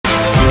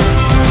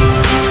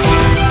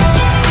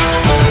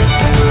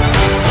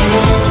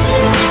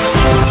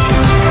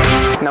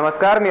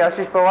नमस्कार, मी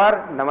आशिष पवार.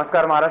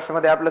 नमस्कार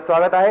महाराष्ट्रामध्ये आपलं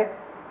स्वागत आहे.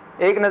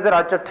 एक नजर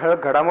आजच्या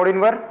ठळक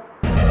घडामोडींवर.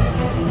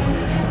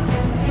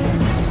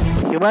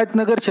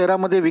 हिमायतनगर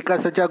शहरामध्ये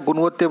विकासाच्या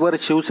गुणवत्तेवर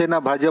शिवसेना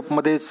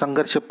भाजपमध्ये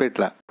संघर्ष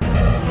पेटला.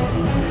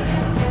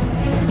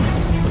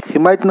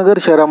 हिमायतनगर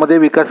शहरामध्ये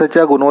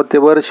विकासाच्या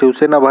गुणवत्तेवर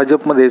शिवसेना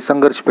भाजपमध्ये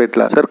संघर्ष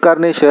पेटला.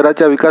 सरकारने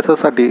शहराच्या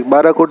विकासासाठी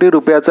 12 कोटी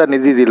रुपयाचा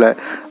निधी दिलाय,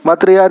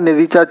 मात्र या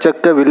निधीचा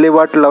चक्क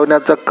विल्हेवाट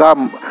लावण्याचं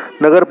काम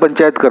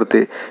नगरपंचायत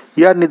करते.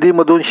 या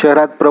निधीमधून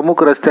शहरात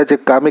प्रमुख रस्त्याचे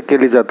कामे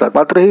केली जातात,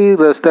 मात्र ही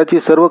रस्त्याची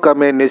सर्व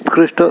कामे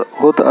निकृष्ट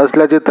होत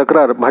असल्याची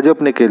तक्रार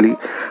भाजपने केली.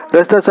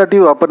 रस्त्यासाठी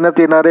वापरण्यात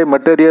येणारे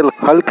मटेरियल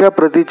हलक्या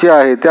प्रतीचे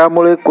आहे,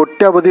 त्यामुळे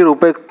कोट्यावधी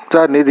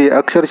रुपयाचा निधी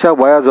अक्षरशः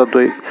वाया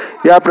जातोय.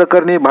 या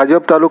प्रकरणी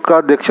भाजप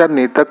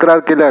तालुकाध्यक्षांनी तक्रार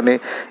केल्याने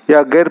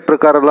या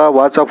गैरप्रकाराला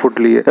वाचा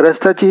फुटली आहे.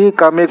 रस्त्याची ही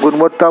कामे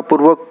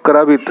गुणवत्तापूर्वक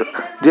करावीत,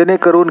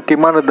 जेणेकरून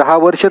किमान 10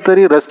 वर्ष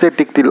तरी रस्ते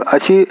टिकतील,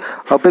 अशी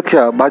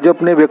अपेक्षा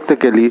भाजपने व्यक्त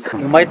केली.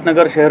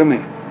 हिमायतनगर शहर में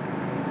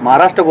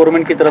महाराष्ट्र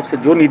गवर्नमेंट की तरफ से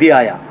जो निधि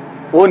आया,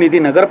 वो निधि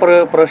नगर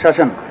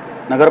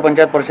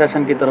पंचायत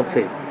प्रशासन की तरफ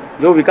से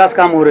जो विकास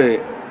काम हो रहे हैं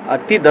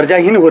अति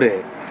दर्जाहीन हो रहे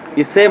हैं.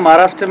 इससे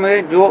महाराष्ट्र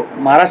में जो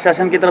महाराष्ट्र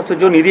शासन की तरफ से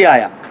जो निधि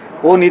आया,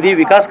 वो निधि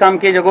विकास काम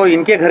की जगह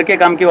इनके घर के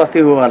काम के वास्ते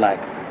हुए वाला है.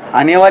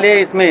 आने वाले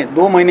इसमें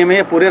 2 महीने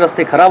में पूरे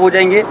रास्ते खराब हो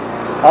जाएंगे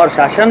और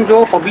शासन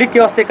जो पब्लिक के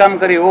वास्ते काम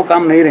करे वो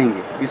काम नहीं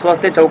रहेंगे. इस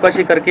वास्ते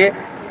चौकसी करके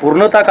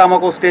पूर्णतः कामों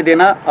को स्टे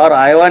देना और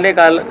आने वाले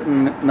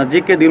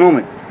नज़दीक के दिनों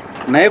में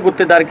नए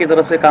गुत्तेदार की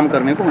तरफ से काम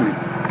करने को होने.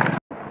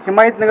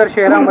 हिमायतनगर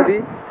शहरामध्ये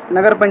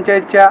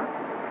नगरपंचायतच्या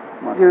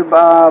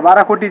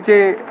 12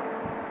 कोटीचे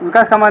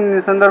विकास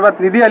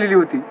कामांसंदर्भात निधी आलेली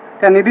होती.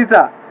 त्या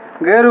निधीचा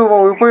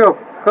गैरउपयोग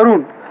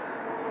करून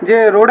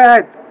जे रोड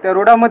आहेत त्या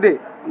रोडामध्ये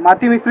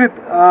माती मिश्रित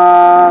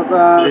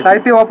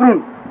साहित्य वापरून,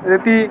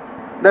 रेती,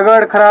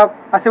 दगड, खराब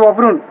असे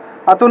वापरून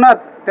अतोनात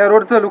त्या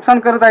रोडचं नुकसान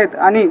करत आहेत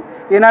आणि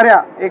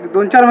येणाऱ्या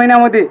 1-2-4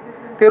 महिन्यामध्ये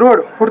ते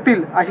रोड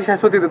फुटतील अशी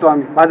शाश्वती देतो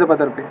आम्ही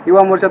भाजपतर्फे,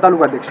 युवा मोर्चा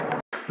तालुकाध्यक्ष.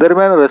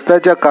 दरम्यान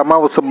रस्त्याच्या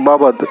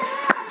कामाबाबत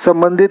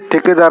संबंधित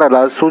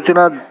ठेकेदाराला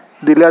सूचना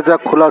दिल्याचा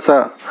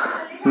खुलासा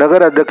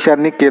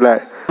नगराध्यक्षांनी केला आहे.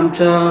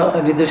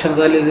 आमच्या निर्देशात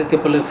आले ते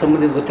पहिले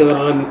संबंधित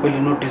गुत्तेदाराला मी पहिली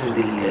नोटीस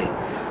दिलेली आहे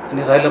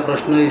आणि राहिला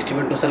प्रश्न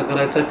एस्टिमेटनुसार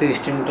करायचा, ते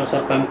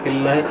एस्टिमेटनुसार काम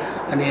केलेलं आहे.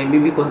 आणि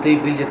मी कोणतेही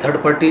बिल जे थर्ड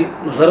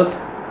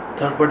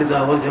पार्टीचा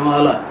अहवाल जेव्हा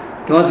आला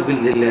तेव्हाच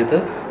बिल दिलेले आहेत.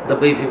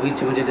 दबाई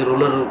फेबीचे म्हणजे ते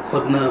रोलर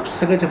खोदणं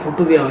सगळ्याचे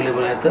फोटो बी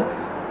अवेलेबल आहेत.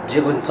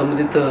 जे कोण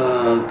संबंधित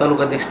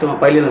तालुकाध्यक्ष तेव्हा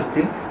पाहिले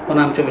नसतील, पण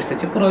आमच्यापाशी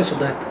त्याचे पुरावे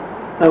सुद्धा आहेत.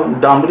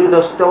 डांबरी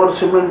रस्त्यावर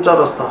सिमेंटचा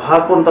रस्ता हा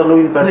कोणता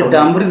नवीन पॅटर्न?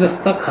 डांबरी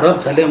रस्ता खराब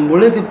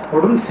झाल्यामुळे ते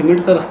फोडून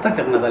सिमेंटचा रस्ता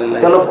करण्यात आलेला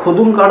आहे. त्याला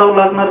खोदून काढावं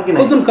लागणार की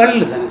नाही? खोदून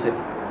काढलेलंच आहे साहेब.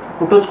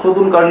 कुठंच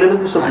खोदून काढलेलं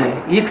दिसत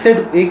नाही. एक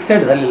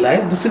साईड झालेला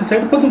आहे, दुसरी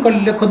साईड खोदून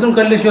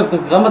काढल्याशिवाय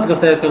कामच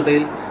कसं तयार करता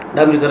येईल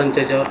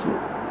डांबरीकरांच्या याच्यावर?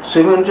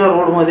 सिमेंटच्या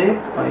रोडमध्ये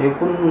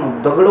एकूण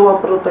दगड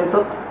वापरता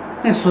येतात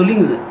नाही,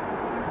 सोलिंग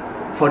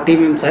 40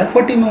 mm आहे,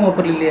 40 mm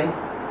वापरलेली आहे.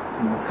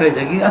 काही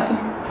जागी असेल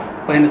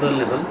पाहण्यात आलं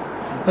नसेल,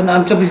 पण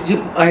आमच्यापाशी जी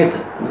आहेत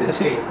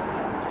तसे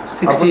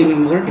 60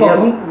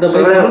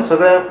 mm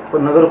सगळ्या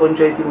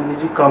नगरपंचायतीमध्ये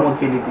जी कामं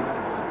केली ती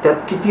त्यात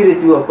किती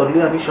रेती वापरली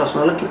आणि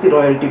शासनाला किती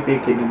रॉयल्टी पे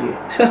केलेली आहे?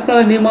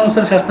 शासनाला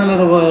नियमानुसार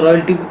शासनाला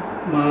रॉयल्टी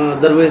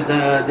दरवेळेस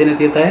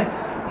देण्यात येत आहे.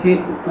 हे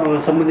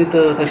संबंधित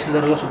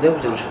तहसीलदाराला सुद्धा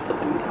विचारू शकता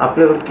तुम्ही.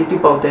 आपल्याकडे किती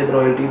पावत्या आहेत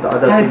रॉयल्टी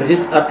अदा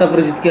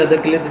आतापर्यंत जितकी अदा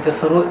केली त्याच्या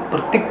सर्व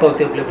प्रत्येक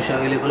पावती आपल्यापाशी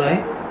अवेलेबल आहे.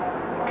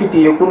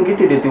 किती एकूण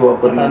किती रेती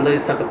वापरली अंदाजे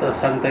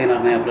सांगता येणार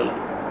नाही आपल्याला.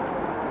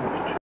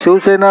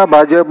 शिवसेना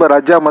भाजप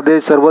राज्यामध्ये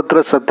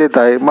सर्वत्र सत्तेत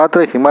आहे,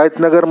 मात्र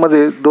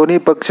हिमायतनगरमध्ये दोन्ही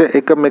पक्ष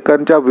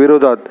एकमेकांच्या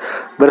विरोधात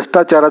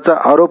भ्रष्टाचाराचा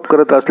आरोप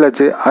करत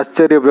असल्याचे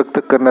आश्चर्य व्यक्त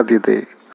करण्यात येते.